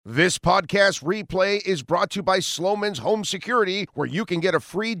This podcast replay is brought to you by Sloman's Home Security, where you can get a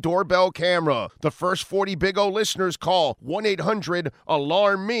free doorbell camera. The first 40 Big O listeners call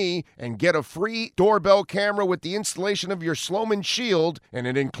 1-800-ALARM-ME and get a free doorbell camera with the installation of your Sloman Shield, and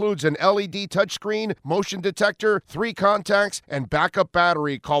it includes an LED touchscreen, motion detector, 3 contacts, and backup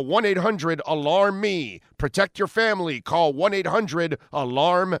battery. Call 1-800-ALARM-ME. Protect your family. Call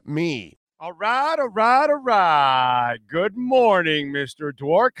 1-800-ALARM-ME. All right. Good morning, Mr.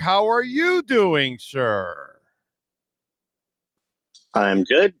 Dwork. How are you doing, sir? I'm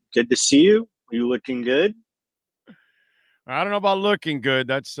good. Good to see you. You looking good? I don't know about looking good.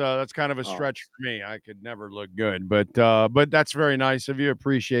 That's kind of a stretch for me. I could never look good, but that's very nice of you.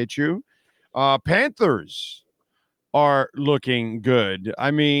 Appreciate you. Panthers are looking good.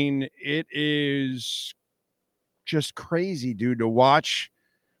 I mean, it is just crazy, dude, to watch.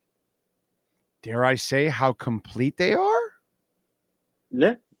 Dare I say how complete they are?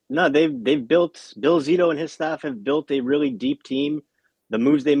 No, they've built. Bill Zito and his staff have built a really deep team. The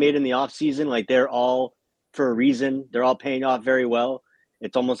moves they made in the offseason, like, they're all for a reason. They're all paying off very well.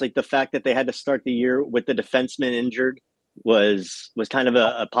 It's almost like the fact that they had to start the year with the defenseman injured was kind of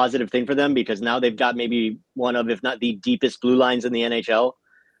a positive thing for them, because now they've got maybe one of, if not the deepest blue lines in the NHL.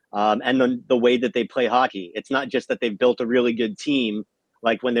 And the way that they play hockey, it's not just that they've built a really good team,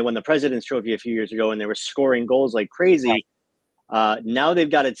 like when they won the President's Trophy a few years ago and they were scoring goals like crazy. Now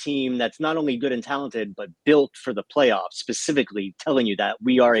they've got a team that's not only good and talented, but built for the playoffs, specifically telling you that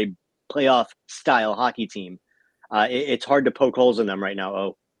we are a playoff-style hockey team. It's hard to poke holes in them right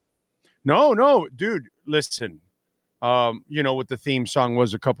now, No, dude, listen. What the theme song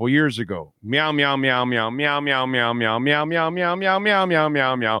was a couple years ago. Meow, meow, meow, meow, meow, meow, meow, meow, meow, meow, meow, meow, meow, meow,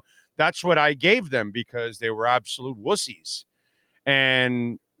 meow, meow. That's what I gave them because they were absolute wussies.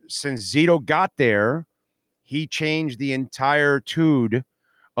 And since Zito got there, he changed the entire tude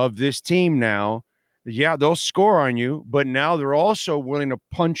of this team now. Yeah, they'll score on you, but now they're also willing to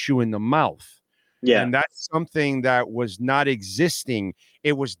punch you in the mouth. Yeah. And that's something that was not existing.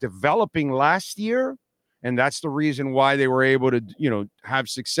 It was developing last year, and that's the reason why they were able to, have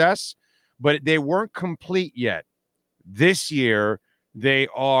success, but they weren't complete yet. This year, they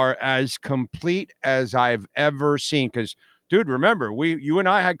are as complete as I've ever seen, because dude, remember, you and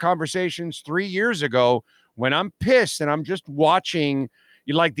I had conversations 3 years ago when I'm pissed and I'm just watching,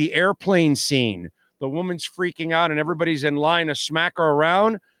 like the airplane scene. The woman's freaking out and everybody's in line to smack her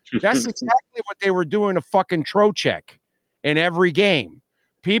around. That's exactly what they were doing to fucking Trocheck in every game.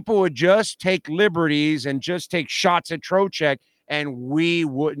 People would just take liberties and just take shots at Trocheck, and we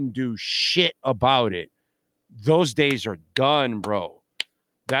wouldn't do shit about it. Those days are done, bro.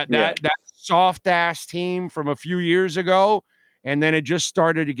 That soft ass team from a few years ago, and then it just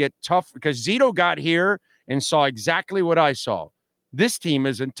started to get tough because Zito got here and saw exactly what I saw. This team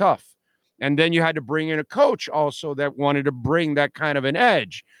isn't tough. And then you had to bring in a coach also that wanted to bring that kind of an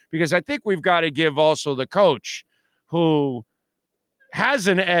edge, because I think we've got to give also the coach who has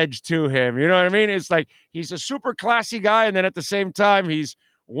an edge to him. You know what I mean? It's like he's a super classy guy, and then at the same time he's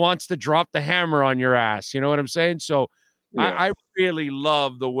wants to drop the hammer on your ass. You know what I'm saying? So yeah. I really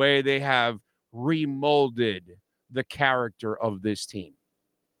love the way they have remolded the character of this team.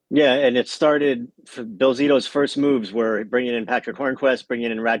 Yeah, and it started for Bill Zito's first moves were bringing in Patrick Hornquist, bringing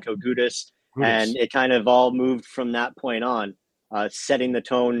in Radko Gudas, and it kind of all moved from that point on, setting the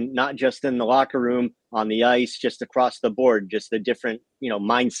tone, not just in the locker room, on the ice, just across the board, just the different,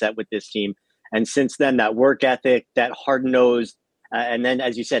 mindset with this team. And since then, that work ethic, that hard-nosed, and then,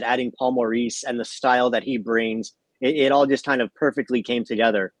 as you said, adding Paul Maurice and the style that he brings, it all just kind of perfectly came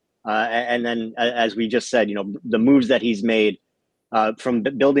together. And then, as we just said, the moves that he's made from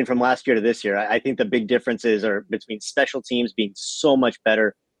building from last year to this year, I think the big differences are between special teams being so much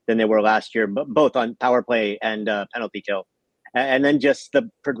better than they were last year, both on power play and penalty kill. And then just the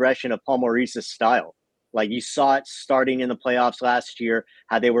progression of Paul Maurice's style. Like, you saw it starting in the playoffs last year,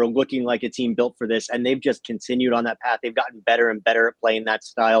 how they were looking like a team built for this, and they've just continued on that path. They've gotten better and better at playing that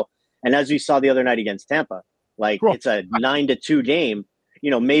style. And as we saw the other night against Tampa, it's a 9-2 game.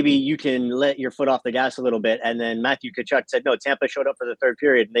 Maybe you can let your foot off the gas a little bit. And then Matthew Tkachuk said, no, Tampa showed up for the third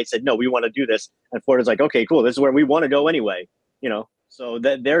period, and they said, no, we want to do this. And Florida's like, okay, cool. This is where we want to go anyway. So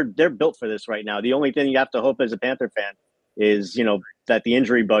that they're built for this right now. The only thing you have to hope as a Panther fan is, that the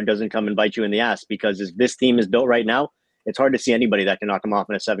injury bug doesn't come and bite you in the ass, because as this team is built right now, it's hard to see anybody that can knock them off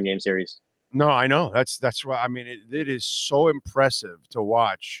in a 7-game series. No, I know. That's why. I mean, it is so impressive to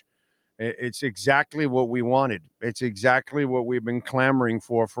watch. It's exactly what we wanted. It's exactly what we've been clamoring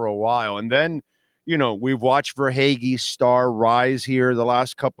for a while. And then, we've watched Verhaeghe's star rise here the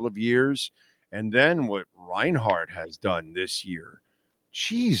last couple of years. And then what Reinhart has done this year.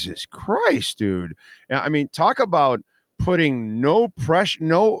 Jesus Christ, dude. I mean, talk about putting no pressure,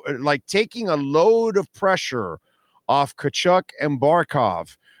 like taking a load of pressure off Kachuk and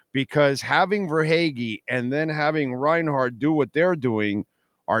Barkov, because having Verhaeghe and then having Reinhardt do what they're doing,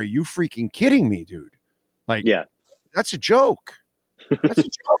 are you freaking kidding me, dude? Like, Yeah, that's a joke. That's a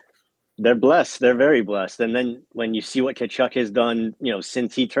joke. They're blessed. They're very blessed. And then when you see what Kachuk has done,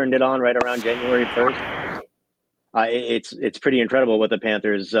 since he turned it on right around January 1st, it's pretty incredible what the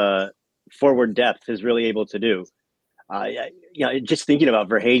Panthers forward depth is really able to do. Just thinking about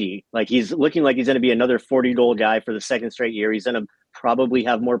Verhaeghe, like he's looking like he's going to be another 40-goal guy for the second straight year. He's going to probably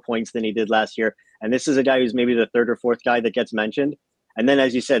have more points than he did last year. And this is a guy who's maybe the third or fourth guy that gets mentioned. And then,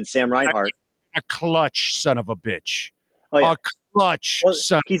 as you said, Sam Reinhart. A clutch son of a bitch. Oh, yeah. A clutch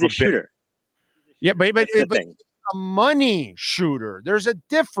son he's of a shooter. Yeah, but a money shooter. There's a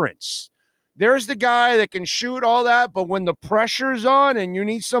difference. There's the guy that can shoot all that, but when the pressure's on and you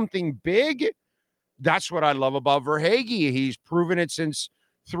need something big, that's what I love about Verhaeghe. He's proven it since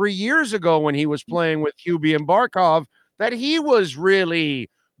 3 years ago when he was playing with Hubie and Barkov that he was really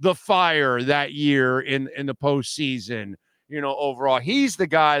the fire that year in the postseason. Overall, he's the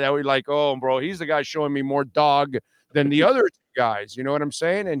guy that we like. Oh, bro, he's the guy showing me more dog than the other guys. You know what I'm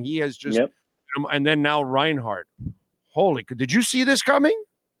saying? And he has just. Yep. And then now Reinhardt. Holy, did you see this coming?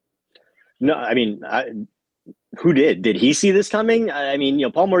 No, I mean, who did? Did he see this coming? I mean,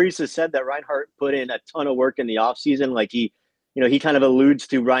 Paul Maurice has said that Reinhardt put in a ton of work in the offseason. Like he kind of alludes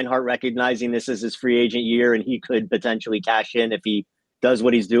to Reinhardt recognizing this as his free agent year and he could potentially cash in if he does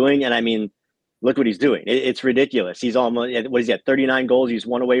what he's doing. And I mean, look what he's doing. It's ridiculous. He's almost, what is he at, 39 goals? He's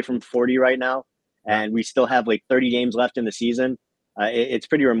one away from 40 right now. And we still have like 30 games left in the season. It's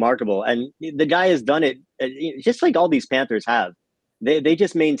pretty remarkable. And the guy has done it just like all these Panthers have. They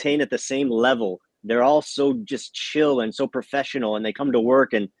just maintain at the same level. They're all so just chill and so professional, and they come to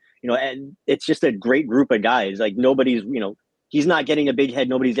work and, and it's just a great group of guys. Like nobody's, he's not getting a big head.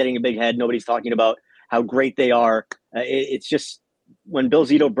 Nobody's getting a big head. Nobody's talking about how great they are. It's just when Bill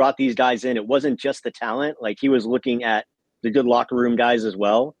Zito brought these guys in, it wasn't just the talent. Like he was looking at the good locker room guys as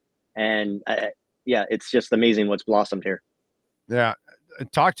well. And it's just amazing what's blossomed here. Yeah.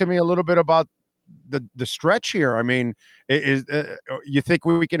 Talk to me a little bit about the stretch here. I mean, you think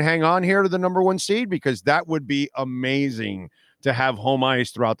we can hang on here to the number 1 seed? Because that would be amazing to have home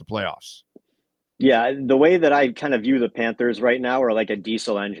ice throughout the playoffs. Yeah, the way that I kind of view the Panthers right now are like a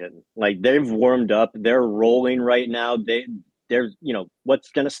diesel engine. Like they've warmed up, they're rolling right now. They're what's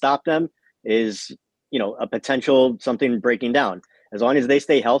going to stop them is, a potential something breaking down. As long as they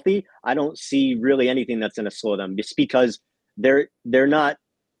stay healthy, I don't see really anything that's going to slow them, just because they're not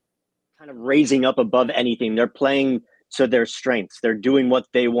kind of raising up above anything. They're playing to their strengths. They're doing what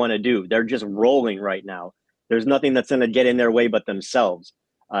they want to do. They're just rolling right now. There's nothing that's going to get in their way but themselves.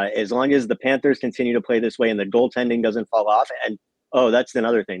 As long as the Panthers continue to play this way and the goaltending doesn't fall off. And, that's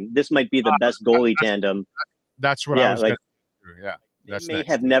another thing. This might be the best goalie tandem. That's what I was going to do. Yeah. They may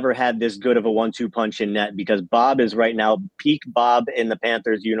have never had this good of a 1-2 punch in net, because Bob is right now peak Bob in the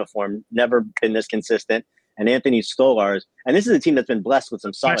Panthers uniform, never been this consistent. And Anthony Stolarz, and this is a team that's been blessed with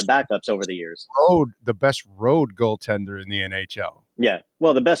some solid backups over the years. The best road goaltender in the NHL. Yeah,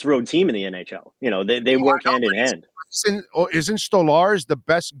 well, the best road team in the NHL. They work hand in hand. Isn't Stolarz the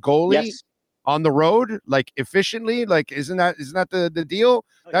best goalie on the road, like efficiently? Like, isn't that the deal?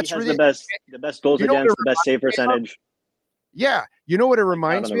 That's really the best goals against, the best save percentage. Yeah, you know what it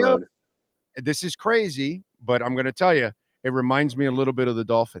reminds me of? This is crazy, but I'm going to tell you, it reminds me a little bit of the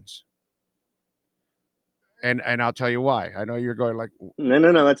Dolphins. And I'll tell you why. I know you're going like, no,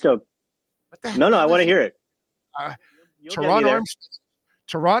 let's go. No, I want to hear it. Teron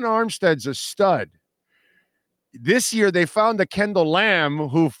Armstead's a stud. This year they found the Kendall Lamb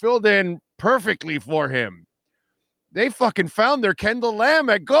who filled in perfectly for him. They fucking found their Kendall Lamb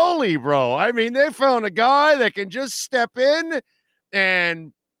at goalie, bro. I mean, they found a guy that can just step in,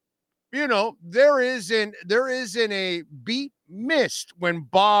 and there isn't a beat missed when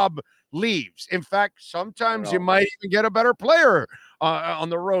Bob leaves. In fact, sometimes you might even get a better player on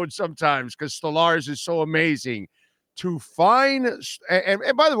the road sometimes, because Stolarz is so amazing to find.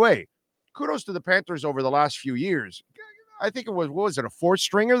 And by the way, kudos to the Panthers over the last few years. I think it was, what was it, a fourth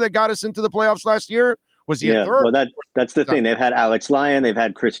stringer that got us into the playoffs last year? Was he a third? Well, that's the thing. They've had Alex Lyon. They've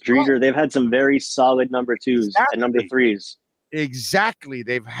had Chris Drieger. They've had some very solid number 2s and number 3s. Exactly.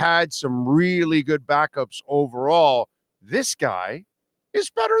 They've had some really good backups overall. This guy is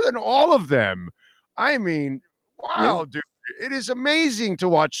better than all of them. I mean, wow, dude. It is amazing to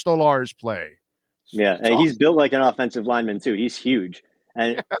watch Stolarz play. Yeah, and he's built like an offensive lineman too. He's huge.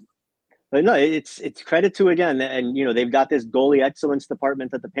 And But no, it's credit to again, and they've got this goalie excellence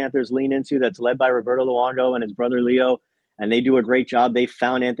department that the Panthers lean into that's led by Roberto Luongo and his brother Leo, and they do a great job. They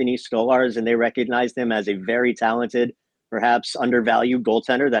found Anthony Stolarz and they recognized him as a very talented, perhaps undervalued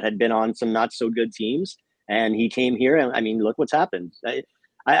goaltender that had been on some not so good teams, and he came here. And I mean, look what's happened.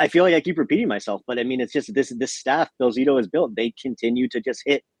 I feel like I keep repeating myself, but I mean, it's just this staff Bill Zito has built. They continue to just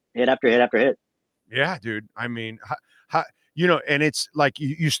hit after hit after hit. Yeah, dude. I mean, and it's like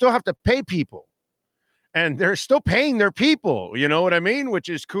you still have to pay people, and they're still paying their people. You know what I mean? Which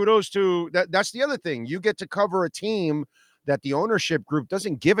is kudos to that. That's the other thing. You get to cover a team that the ownership group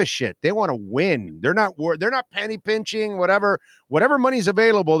doesn't give a shit. They want to win. They're not penny pinching. Whatever money's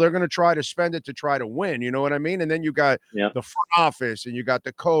available, they're going to try to spend it to try to win. You know what I mean? And then you got the front office, and you got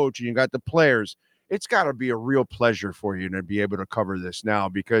the coach, and you got the players. It's got to be a real pleasure for you to be able to cover this now,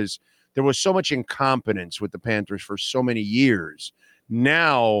 because there was so much incompetence with the Panthers for so many years.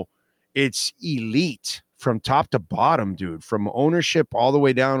 Now it's elite from top to bottom, dude, from ownership all the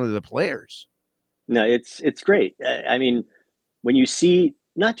way down to the players. No, it's great. I mean, when you see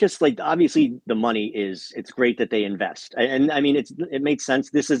not just like obviously the money it's great that they invest, and I mean it makes sense.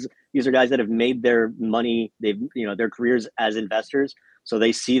 These are guys that have made their money. They've their careers as investors, so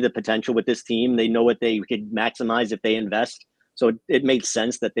they see the potential with this team. They know what they could maximize if they invest. So it makes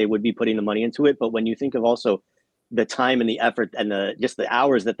sense that they would be putting the money into it. But when you think of also the time and the effort and the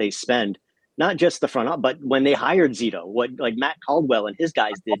hours that they spend, not just the front up, but when they hired Zito, what like Matt Caldwell and his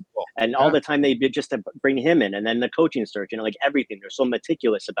guys did, and all the time they did just to bring him in, and then the coaching search, like everything. They're so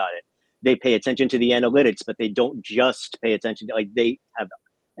meticulous about it. They pay attention to the analytics, but they don't just pay attention to they have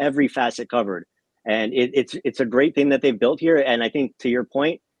every facet covered. And it's a great thing that they've built here. And I think to your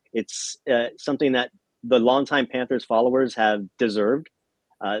point, it's something that the longtime Panthers followers have deserved.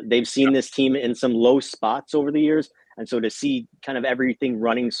 They've seen this team in some low spots over the years. And so to see kind of everything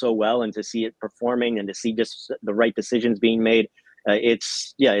running so well, and to see it performing, and to see just the right decisions being made,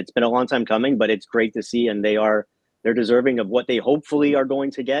 it's been a long time coming, but it's great to see. And they're deserving of what they hopefully are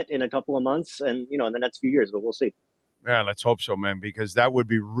going to get in a couple of months and, in the next few years, but we'll see. Yeah, let's hope so, man, because that would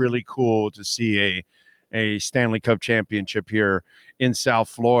be really cool to see a Stanley Cup championship here in South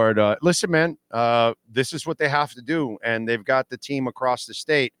Florida. Listen, man, this is what they have to do. And they've got the team across the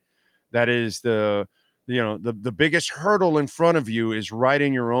state that is the biggest hurdle in front of you is right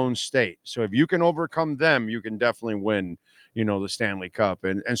in your own state. So if you can overcome them, you can definitely win, the Stanley Cup.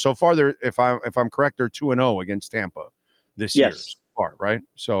 And so far, if I'm correct, they're 2-0 against Tampa this year so far, right?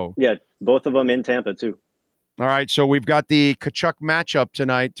 So yeah, both of them in Tampa too. All right, so we've got the Tkachuk matchup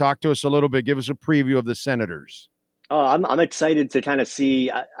tonight. Talk to us a little bit. Give us a preview of the Senators. Oh, I'm excited to kind of see.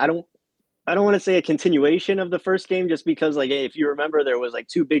 I don't want to say a continuation of the first game, just because, like, if you remember, there was like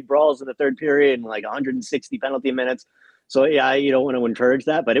 2 big brawls in the third period and like 160 penalty minutes. So yeah, you don't want to encourage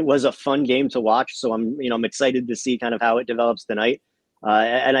that, but it was a fun game to watch. So I'm excited to see kind of how it develops tonight.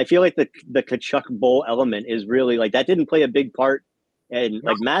 And I feel like the Tkachuk Bowl element is really like that didn't play a big part. And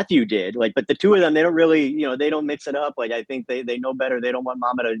like Matthew did, but the two of them, they don't really, they don't mix it up. Like, I think they know better. They don't want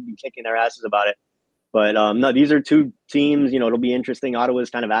Mama to be kicking their asses about it. But no, these are two teams, it'll be interesting. Ottawa's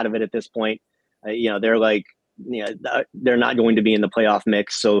kind of out of it at this point. They're like, they're not going to be in the playoff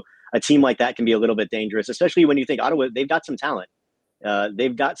mix. So a team like that can be a little bit dangerous, especially when you think Ottawa, they've got some talent.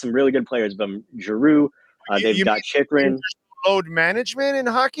 They've got some really good players. From Giroux, they've got Chikrin. Load management in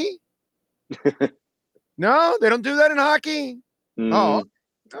hockey? No, they don't do that in hockey. Well,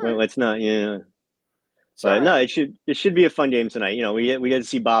 it's not. Yeah, but no, it should be a fun game tonight. We get to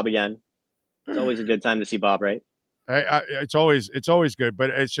see Bob again. It's always a good time to see Bob, right? It's always good, but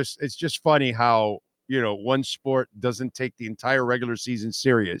it's just funny how one sport doesn't take the entire regular season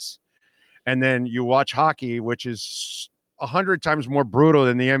serious, and then you watch hockey, which is 100 times more brutal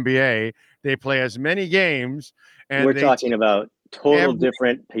than the NBA. They play as many games, and we're talking about total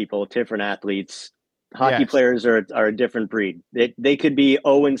different people, different athletes. Hockey players are a different breed. They could be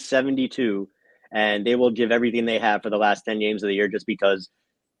 0-72, and they will give everything they have for the last 10 games of the year, just because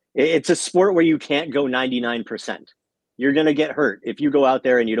it's a sport where you can't go 99%. You're going to get hurt if you go out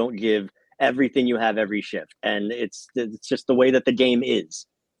there and you don't give everything you have every shift. And it's just the way that the game is.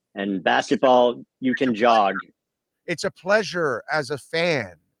 And basketball, you can jog. It's a pleasure as a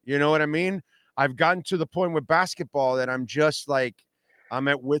fan. You know what I mean? I've gotten to the point with basketball that I'm just like, I'm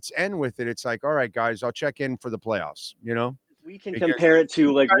at wit's end with it. It's like, all right, guys, I'll check in for the playoffs, We can compare it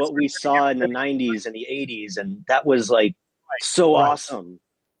to like what we saw in the 90s and the 80s, and that was like so awesome.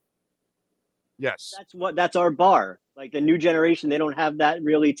 Yes. That's our bar. Like the new generation, they don't have that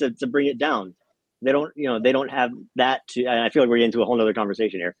really to bring it down. They don't, they don't have that to, and I feel like we're getting into a whole nother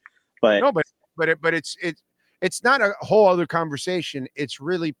conversation here. But no, but it's not a whole other conversation. It's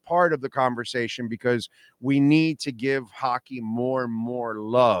really part of the conversation because we need to give hockey more and more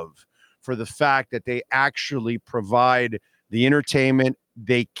love for the fact that they actually provide the entertainment.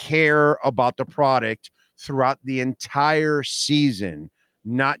 They care about the product throughout the entire season,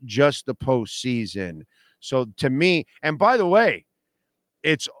 not just the postseason. So to me, and by the way,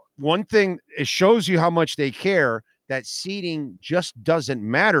 it's one thing, it shows you how much they care that seating just doesn't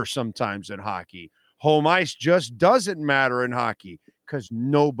matter sometimes in hockey. Home ice just doesn't matter in hockey because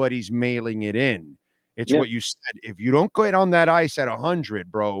nobody's mailing it in. It's what you said. If you don't get on that ice at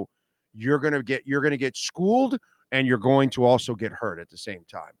 100, bro, you're gonna get schooled, and you're going to also get hurt at the same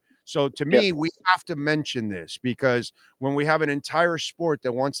time. So to me, we have to mention this because when we have an entire sport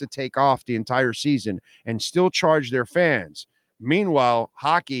that wants to take off the entire season and still charge their fans, meanwhile,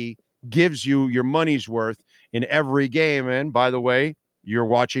 hockey gives you your money's worth in every game. And by the way, you're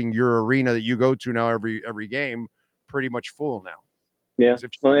watching your arena that you go to now every game pretty much full now. Yeah.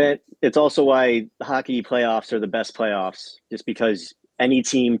 Well, it's also why hockey playoffs are the best playoffs, just because any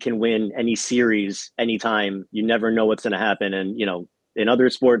team can win any series anytime. You never know what's going to happen. And, in other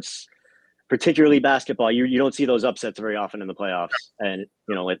sports, particularly basketball, you don't see those upsets very often in the playoffs. And,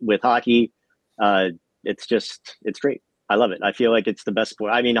 with hockey, it's great. I love it. I feel like it's the best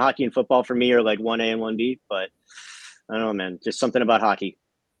sport. I mean, hockey and football for me are like 1A and 1B, but I don't know, man, just something about hockey.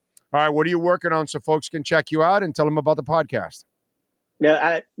 All right. What are you working on so folks can check you out and tell them about the podcast?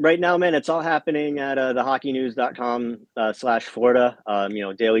 Yeah, right now, man, it's all happening at thehockeynews.com/Florida.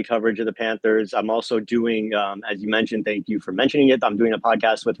 Daily coverage of the Panthers. I'm also doing, as you mentioned, thank you for mentioning it. I'm doing a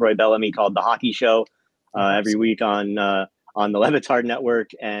podcast with Roy Bellamy called The Hockey Show every week on the Levitard Network,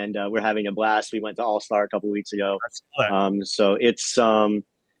 and we're having a blast. We went to All-Star a couple weeks ago. So it's been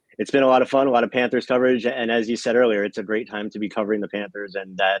a lot of fun, a lot of Panthers coverage. And as you said earlier, it's a great time to be covering the Panthers,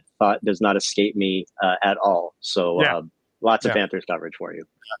 and that thought does not escape me at all. So lots of Panthers coverage for you.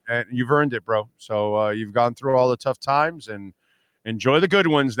 And you've earned it, bro. So you've gone through all the tough times, and enjoy the good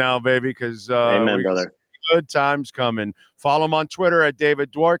ones now, baby, because amen, brother. Good times coming. Follow him on Twitter at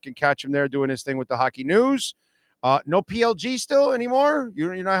David Dwork and catch him there doing his thing with the Hockey News. No PLG still anymore?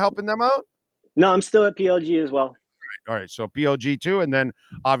 You're not helping them out? No, I'm still at PLG as well. All right. So PLG too. And then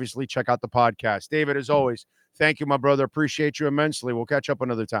obviously check out the podcast. David, as always, thank you, my brother. Appreciate you immensely. We'll catch up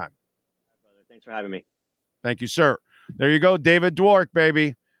another time. Brother, thanks for having me. Thank you, sir. There you go. David Dwork,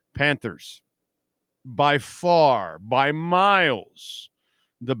 baby. Panthers. By far, by miles,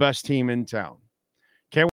 the best team in town.